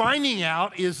what we're finding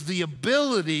out is the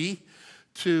ability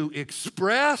to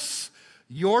express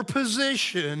your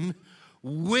position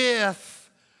with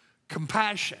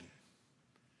compassion.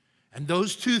 And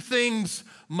those two things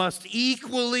must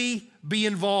equally be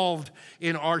involved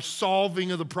in our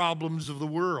solving of the problems of the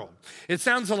world. It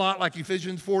sounds a lot like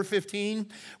Ephesians 4:15.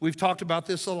 We've talked about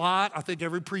this a lot. I think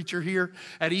every preacher here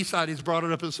at Eastside has brought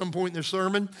it up at some point in their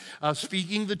sermon,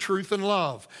 speaking the truth in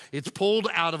love. It's pulled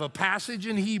out of a passage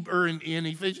in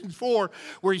Ephesians 4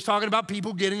 where he's talking about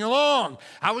people getting along.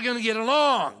 How are we going to get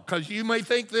along? Because you may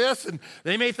think this and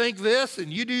they may think this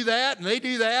and you do that and they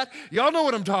do that. Y'all know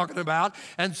what I'm talking about.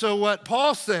 And so what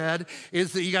Paul said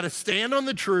is that you got to stand on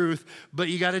the truth, but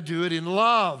you got to do it in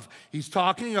love. He's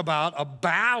talking about a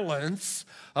balance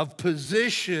of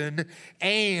position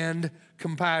and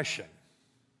compassion.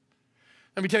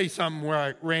 Let me tell you something where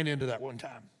I ran into that one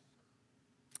time.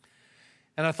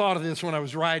 And I thought of this when I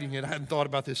was writing it. I hadn't thought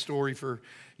about this story for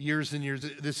years and years.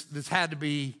 This had to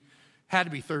be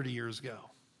 30 years ago.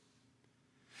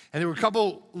 And there were a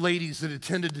couple ladies that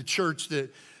attended the church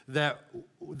that that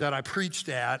I preached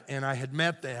at, and I had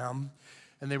met them,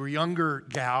 and they were younger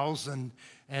gals,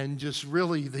 and just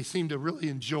really, they seemed to really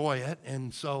enjoy it.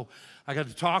 And so I got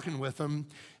to talking with them,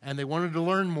 and they wanted to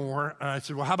learn more. And I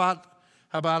said, well, how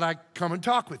about I come and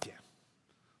talk with you?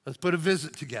 Let's put a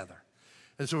visit together.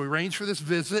 And so we arranged for this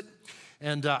visit,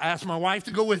 and asked my wife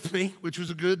to go with me, which was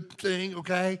a good thing,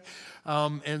 okay?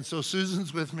 And so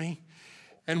Susan's with me.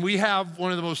 And we have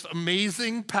one of the most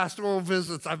amazing pastoral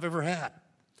visits I've ever had.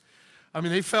 I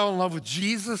mean, they fell in love with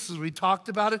Jesus as we talked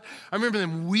about it. I remember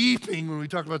them weeping when we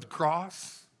talked about the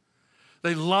cross.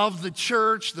 They loved the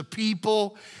church, the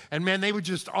people, and man, they were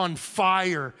just on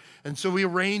fire. And so we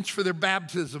arranged for their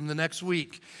baptism the next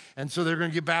week. And so they're going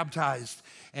to get baptized.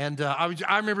 And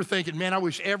I remember thinking, man, I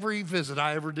wish every visit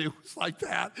I ever do was like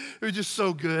that. It was just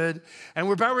so good. And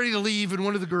we're about ready to leave, and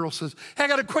one of the girls says, hey, I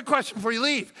got a quick question before you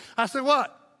leave. I said,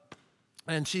 what?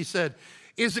 And she said,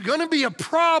 is it going to be a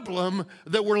problem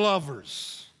that we're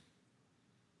lovers?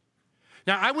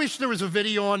 Now, I wish there was a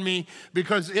video on me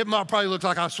because it might probably look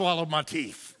like I swallowed my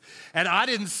teeth. And I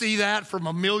didn't see that from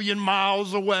a million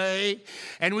miles away.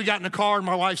 And we got in the car, and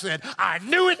my wife said, I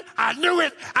knew it, I knew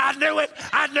it, I knew it,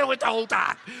 I knew it the whole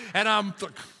time. And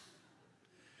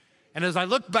as I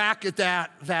look back at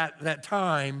that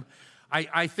time,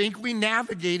 I think we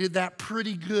navigated that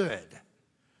pretty good.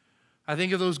 I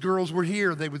think if those girls were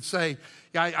here, they would say,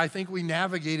 yeah, I think we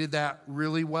navigated that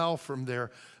really well from there.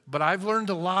 But I've learned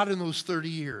a lot in those 30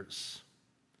 years.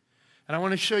 And I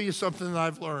want to show you something that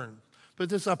I've learned. Put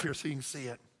this up here so you can see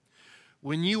it.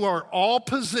 When you are all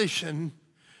position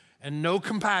and no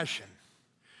compassion,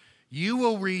 you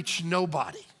will reach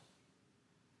nobody.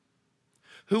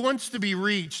 Who wants to be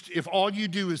reached if all you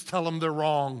do is tell them they're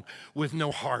wrong with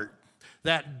no heart?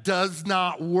 That does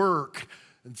not work.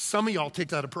 And some of y'all take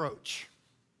that approach.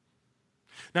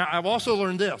 Now, I've also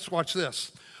learned this. Watch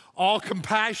this. All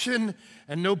compassion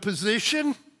and no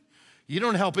position, you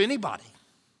don't help anybody.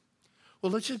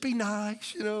 Well, let's just be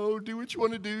nice, do what you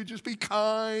want to do, just be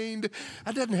kind.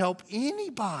 That doesn't help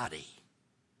anybody.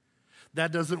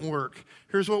 That doesn't work.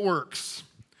 Here's what works.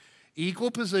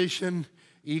 Equal position,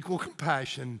 equal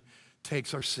compassion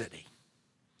takes our city.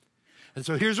 And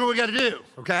so here's what we got to do,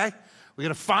 okay? We got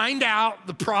to find out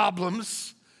the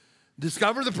problems,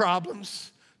 discover the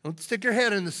problems. Don't stick your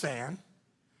head in the sand.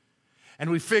 And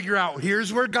we figure out,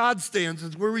 here's where God stands,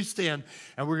 it's where we stand,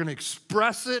 and we're going to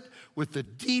express it with the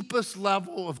deepest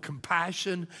level of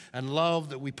compassion and love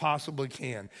that we possibly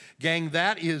can. Gang,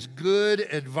 that is good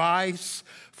advice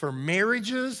for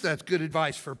marriages, that's good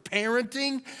advice for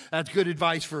parenting, that's good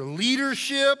advice for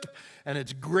leadership, and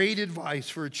it's great advice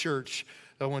for a church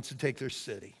that wants to take their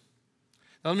city.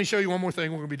 Now, let me show you one more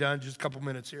thing. We're going to be done in just a couple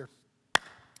minutes here.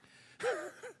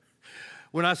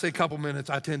 When I say a couple minutes,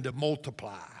 I tend to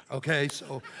multiply, okay?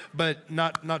 So, but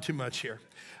not too much here.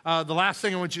 The last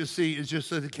thing I want you to see is just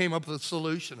that they came up with a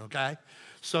solution, okay?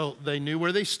 So they knew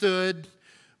where they stood,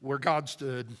 where God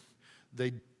stood.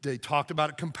 They talked about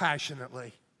it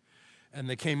compassionately, and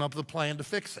they came up with a plan to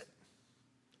fix it.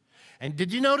 And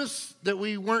did you notice that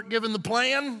we weren't given the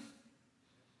plan?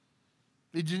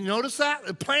 Did you notice that?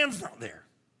 The plan's not there.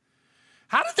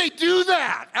 How did they do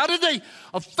that? How did they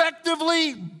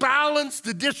effectively balance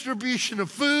the distribution of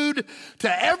food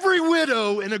to every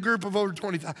widow in a group of over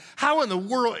 25? How in the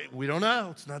world? We don't know.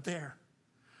 It's not there.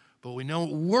 But we know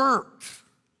it worked.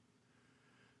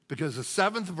 Because the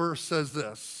 7th verse says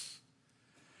this,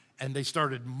 and they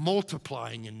started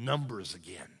multiplying in numbers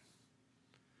again.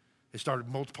 They started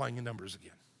multiplying in numbers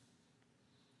again.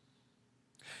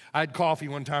 I had coffee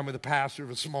one time with a pastor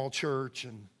of a small church,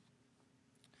 and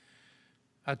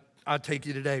I'd take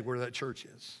you today where that church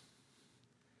is.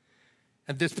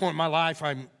 At this point in my life,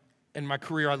 in my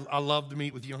career, I love to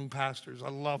meet with young pastors. I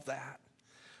love that.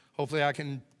 Hopefully I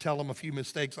can tell them a few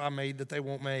mistakes I made that they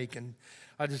won't make, and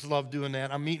I just love doing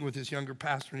that. I'm meeting with this younger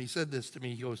pastor, and he said this to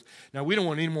me. He goes, now, we don't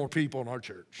want any more people in our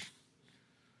church.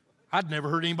 I'd never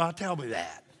heard anybody tell me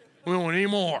that. We don't want any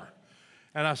more.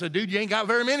 And I said, dude, you ain't got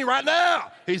very many right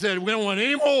now. He said, we don't want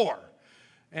any more.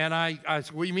 And I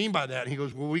said, what do you mean by that? And he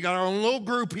goes, well, we got our own little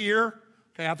group here.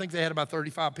 Okay, I think they had about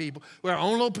 35 people. We got our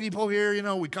own little people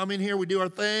here, we come in here, we do our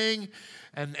thing.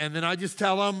 And then I just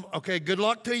tell them, okay, good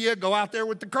luck to you. Go out there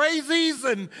with the crazies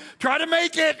and try to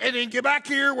make it, and then get back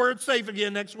here where it's safe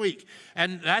again next week.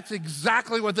 And that's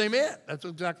exactly what they meant. That's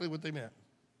exactly what they meant.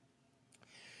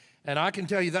 And I can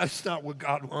tell you that's not what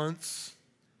God wants.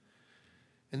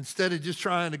 Instead of just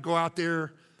trying to go out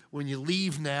there when you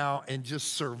leave now and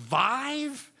just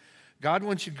survive, God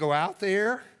wants you to go out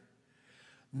there,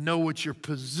 know what your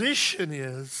position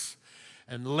is,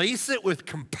 and lace it with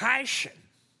compassion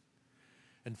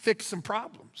and fix some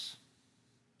problems.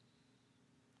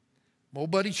 My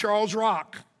old buddy Charles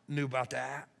Rock knew about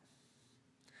that.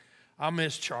 I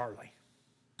miss Charlie.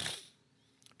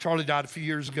 Charlie died a few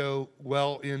years ago,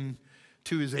 well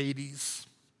into his 80s.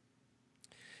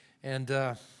 And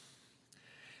at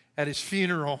his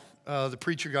funeral, the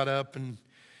preacher got up and,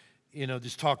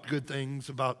 just talked good things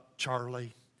about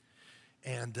Charlie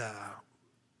and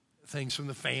things from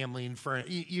the family and friends.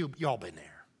 Y'all been there.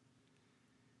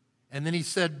 And then he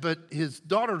said, but his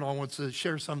daughter-in-law wants to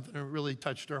share something that really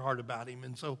touched her heart about him.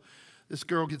 And so this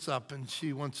girl gets up and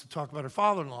she wants to talk about her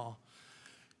father-in-law.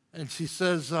 And she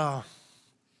says, I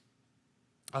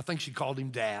think she called him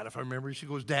Dad, if I remember. She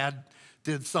goes, Dad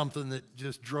did something that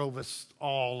just drove us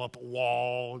all up a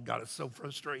wall and got us so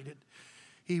frustrated.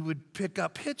 He would pick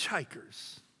up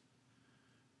hitchhikers.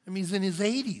 I mean, he's in his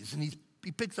 80s, and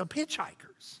he picks up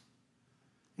hitchhikers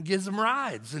and gives them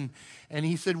rides. And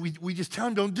he said, we just tell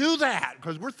him, don't do that,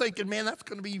 because we're thinking, man, that's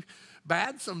going to be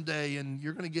bad someday, and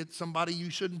you're going to get somebody you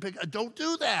shouldn't pick up. Don't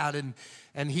do that.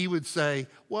 And he would say,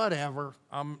 whatever,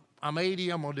 I'm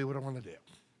 80, I'm going to do what I want to do.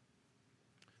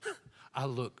 I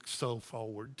look so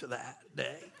forward to that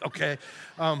day, okay?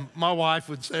 My wife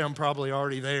would say I'm probably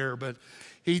already there, but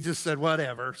he just said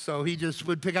whatever. So he just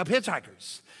would pick up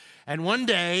hitchhikers. And one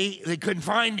day, they couldn't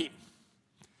find him.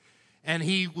 And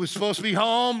he was supposed to be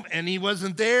home, and he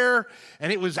wasn't there,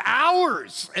 and it was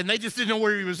hours, and they just didn't know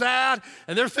where he was at,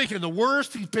 and they're thinking the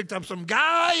worst. He picked up some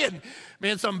guy, and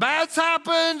man, something bad's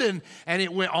happened, and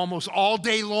it went almost all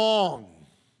day long.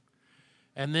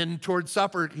 And then towards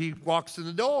supper, he walks in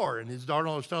the door, and his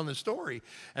daughter-in-law was telling the story,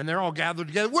 and they're all gathered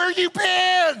together. Where you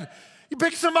been? You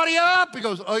picked somebody up? He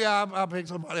goes, oh, yeah, I picked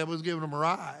somebody. I was giving him a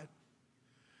ride.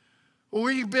 Well,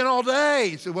 where you been all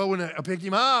day? He said, well, when I picked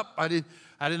him up, I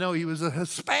didn't know he was a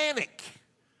Hispanic.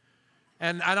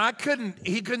 And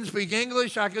he couldn't speak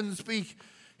English. I couldn't speak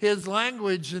his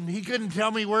language, and he couldn't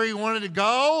tell me where he wanted to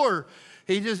go, or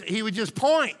he would just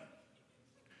point.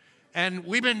 And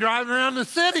we've been driving around the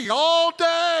city all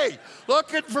day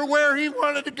looking for where he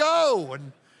wanted to go.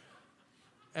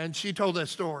 And she told that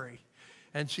story.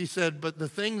 And she said, but the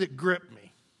thing that gripped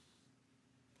me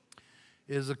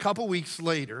is a couple weeks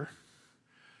later,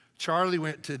 Charlie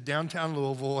went to downtown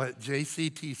Louisville at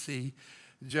JCTC,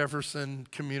 Jefferson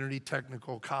Community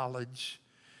Technical College,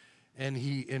 and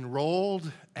he enrolled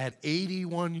at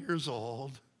 81 years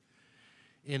old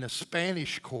in a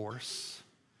Spanish course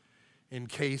in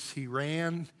case he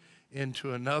ran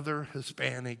into another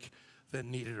Hispanic that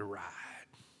needed a ride.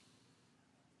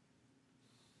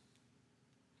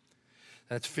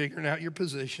 That's figuring out your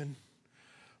position,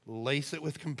 lace it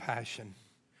with compassion,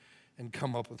 and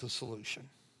come up with a solution.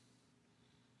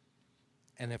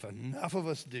 And if enough of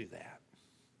us do that,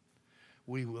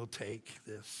 we will take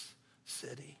this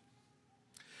city.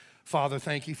 Father,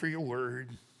 thank you for your word.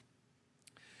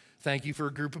 Thank you for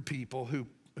a group of people who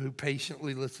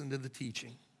patiently listen to the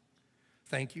teaching.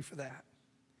 Thank you for that.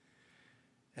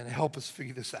 And help us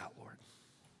figure this out, Lord.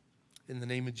 In the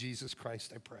name of Jesus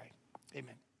Christ, I pray.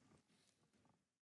 Amen.